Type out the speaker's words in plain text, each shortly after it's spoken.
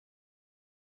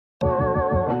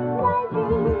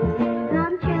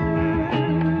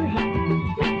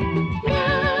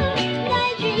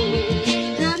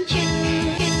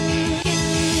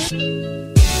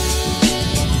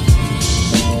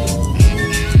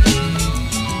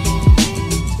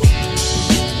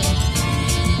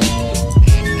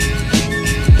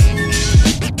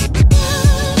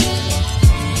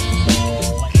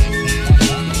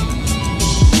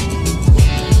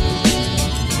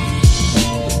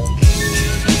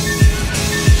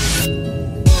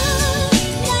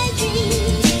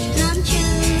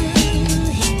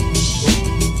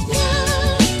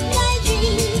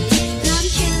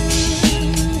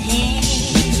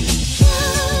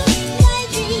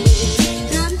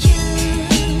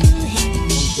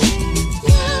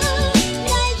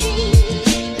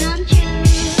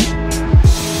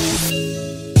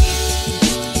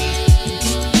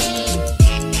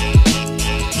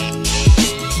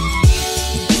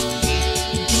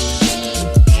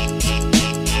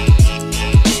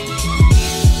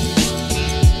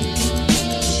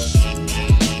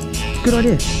good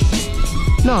idea.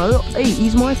 No, hey,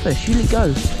 he's my fish. You let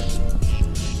go.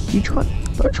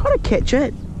 Don't try to catch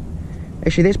it.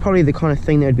 Actually, that's probably the kind of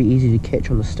thing that would be easy to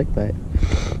catch on the stick bait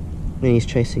when he's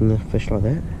chasing the fish like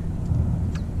that.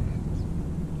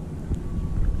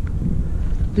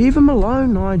 Leave him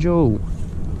alone, Nigel.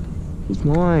 He's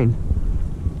mine.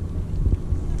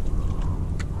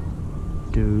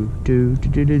 Do do do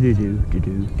do do do do do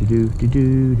do do do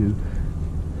do do.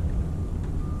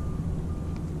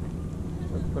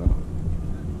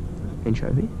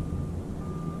 Anchovy.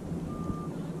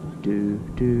 Do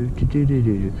do do do do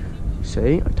do.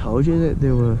 See, I told you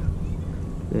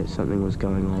that something was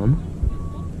going on.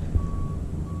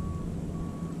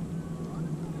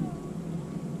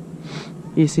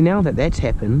 Yeah, see, now that's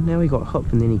happened, now he got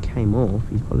hooked and then he came off.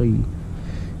 He's probably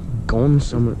gone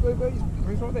somewhere.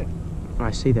 He's right there.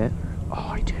 I see that.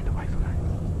 Oh, he turned away from it.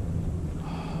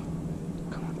 Oh,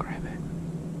 come on, grab it.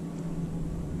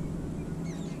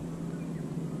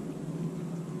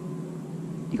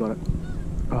 You got it.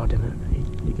 Oh, damn it.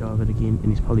 He let go of it again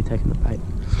and he's probably taken the bait.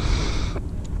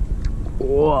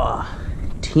 Oh,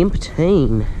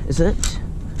 tempting, is it?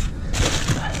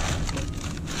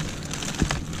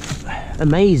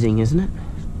 Amazing, isn't it?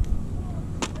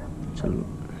 So,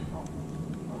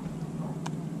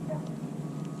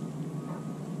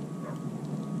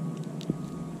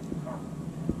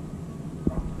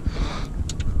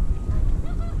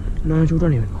 Nigel,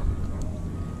 don't even.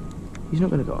 He's not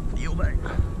going to go up for the bait.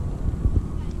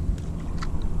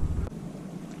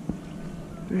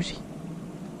 Where is he?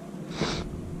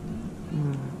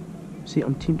 See,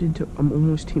 I'm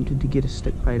almost tempted to get a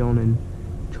stick bait on and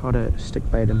try to stick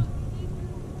bait him.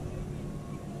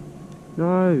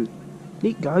 No,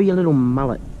 let go, you little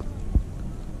mullet.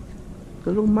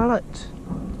 Little mullet.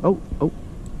 Oh, oh.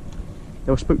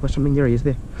 They were spooked by something. There he is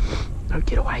there. No,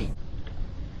 get away.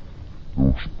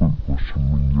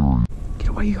 Get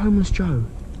away, you homeless Joe.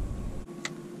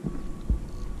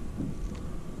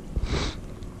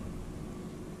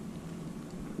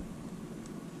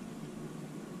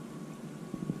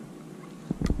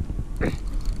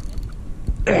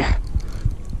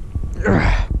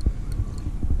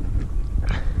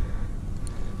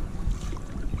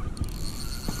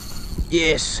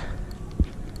 Yes.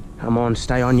 Come on,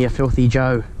 stay on, you filthy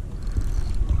Joe.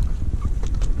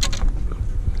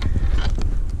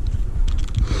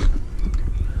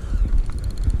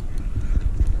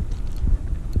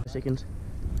 Seconds.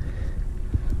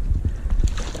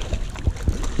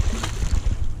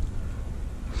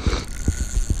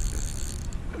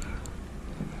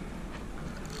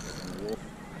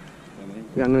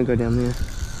 Yeah, I'm gonna go down there.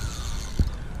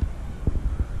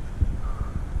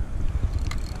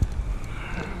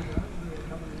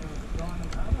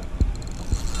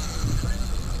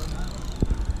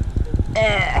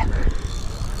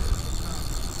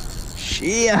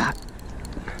 Yeah.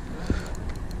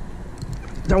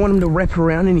 Don't want him to wrap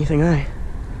around anything, eh?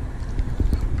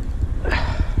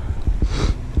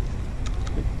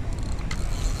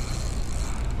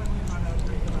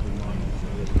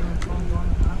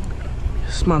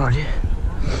 Smart idea.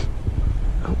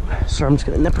 Oh, sorry, I'm just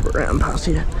gonna nip it around past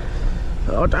here.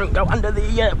 Oh, don't go under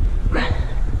the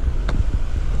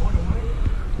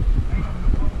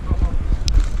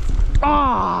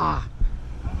Ah!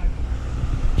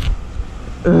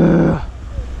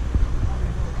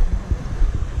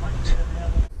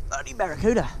 Bloody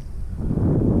Barracouta.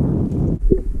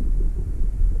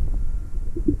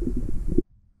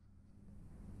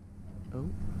 Oh.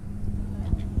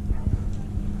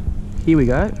 Here we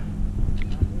go.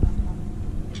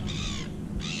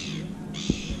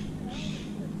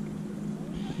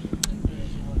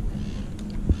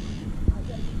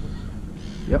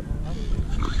 Yep.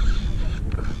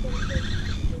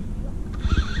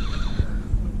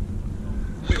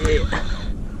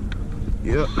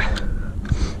 Yep.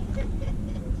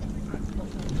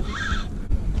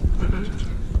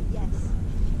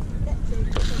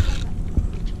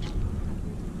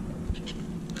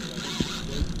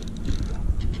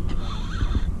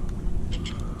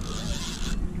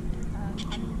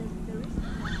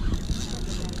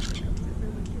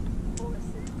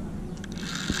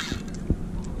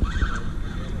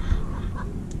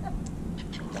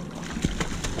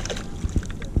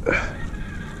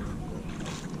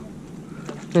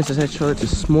 This is actually, it's a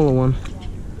smaller one.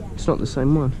 It's not the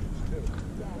same one.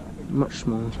 Much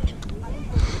smaller.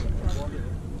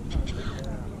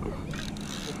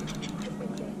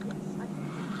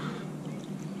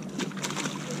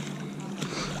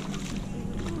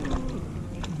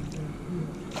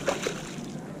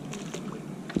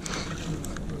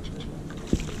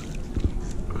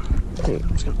 Okay, I'm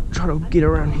just gonna try to get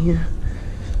around here.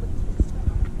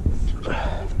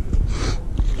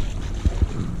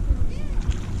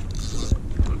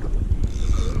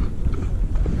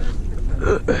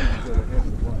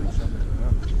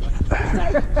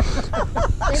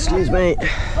 Excuse me.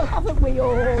 Haven't we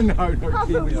all? No,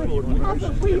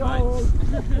 Haven't we all? Oh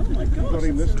my God. Got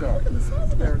him this time.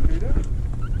 Barracouta?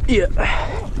 Yeah.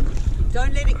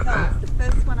 Don't let it go. It's the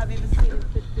first one I've ever seen in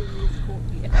 15 years caught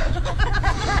here.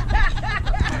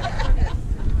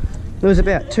 There was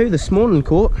about 2 this morning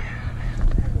caught.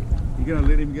 You gonna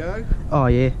let him go? Oh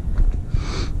yeah.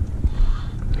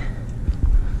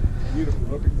 Beautiful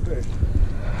looking fish.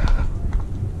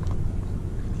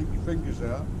 Keep your fingers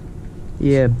out.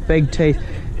 Yeah, big teeth.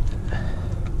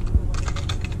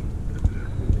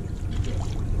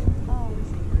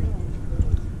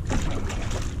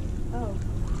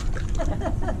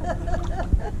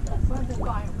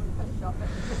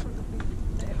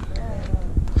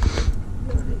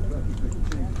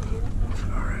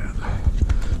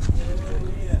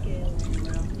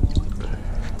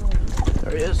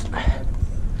 There he is.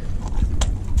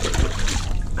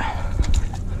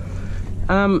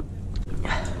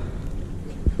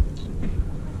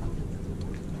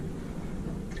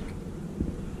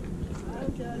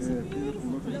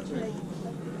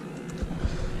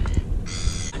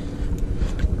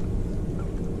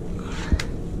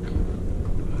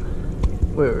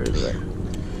 Where is it?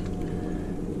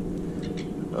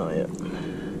 Oh yeah.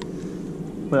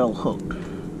 Well hooked.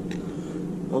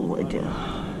 All the way down.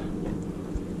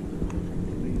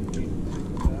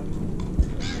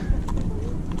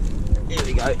 There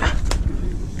we go.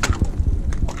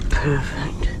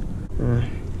 Perfect.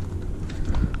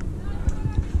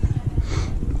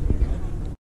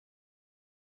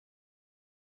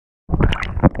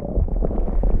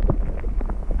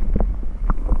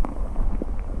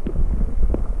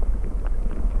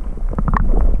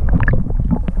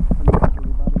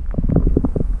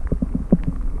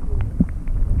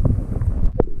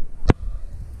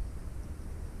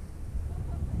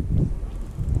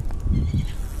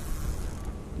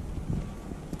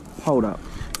 Hold up.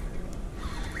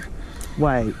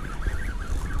 Wait.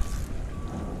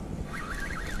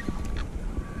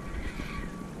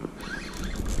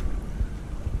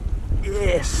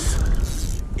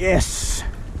 Yes. Yes.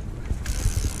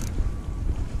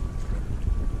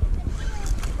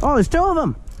 Oh, there's 2 of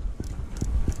them.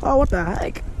 Oh, what the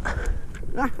heck?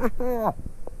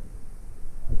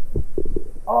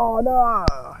 Oh no.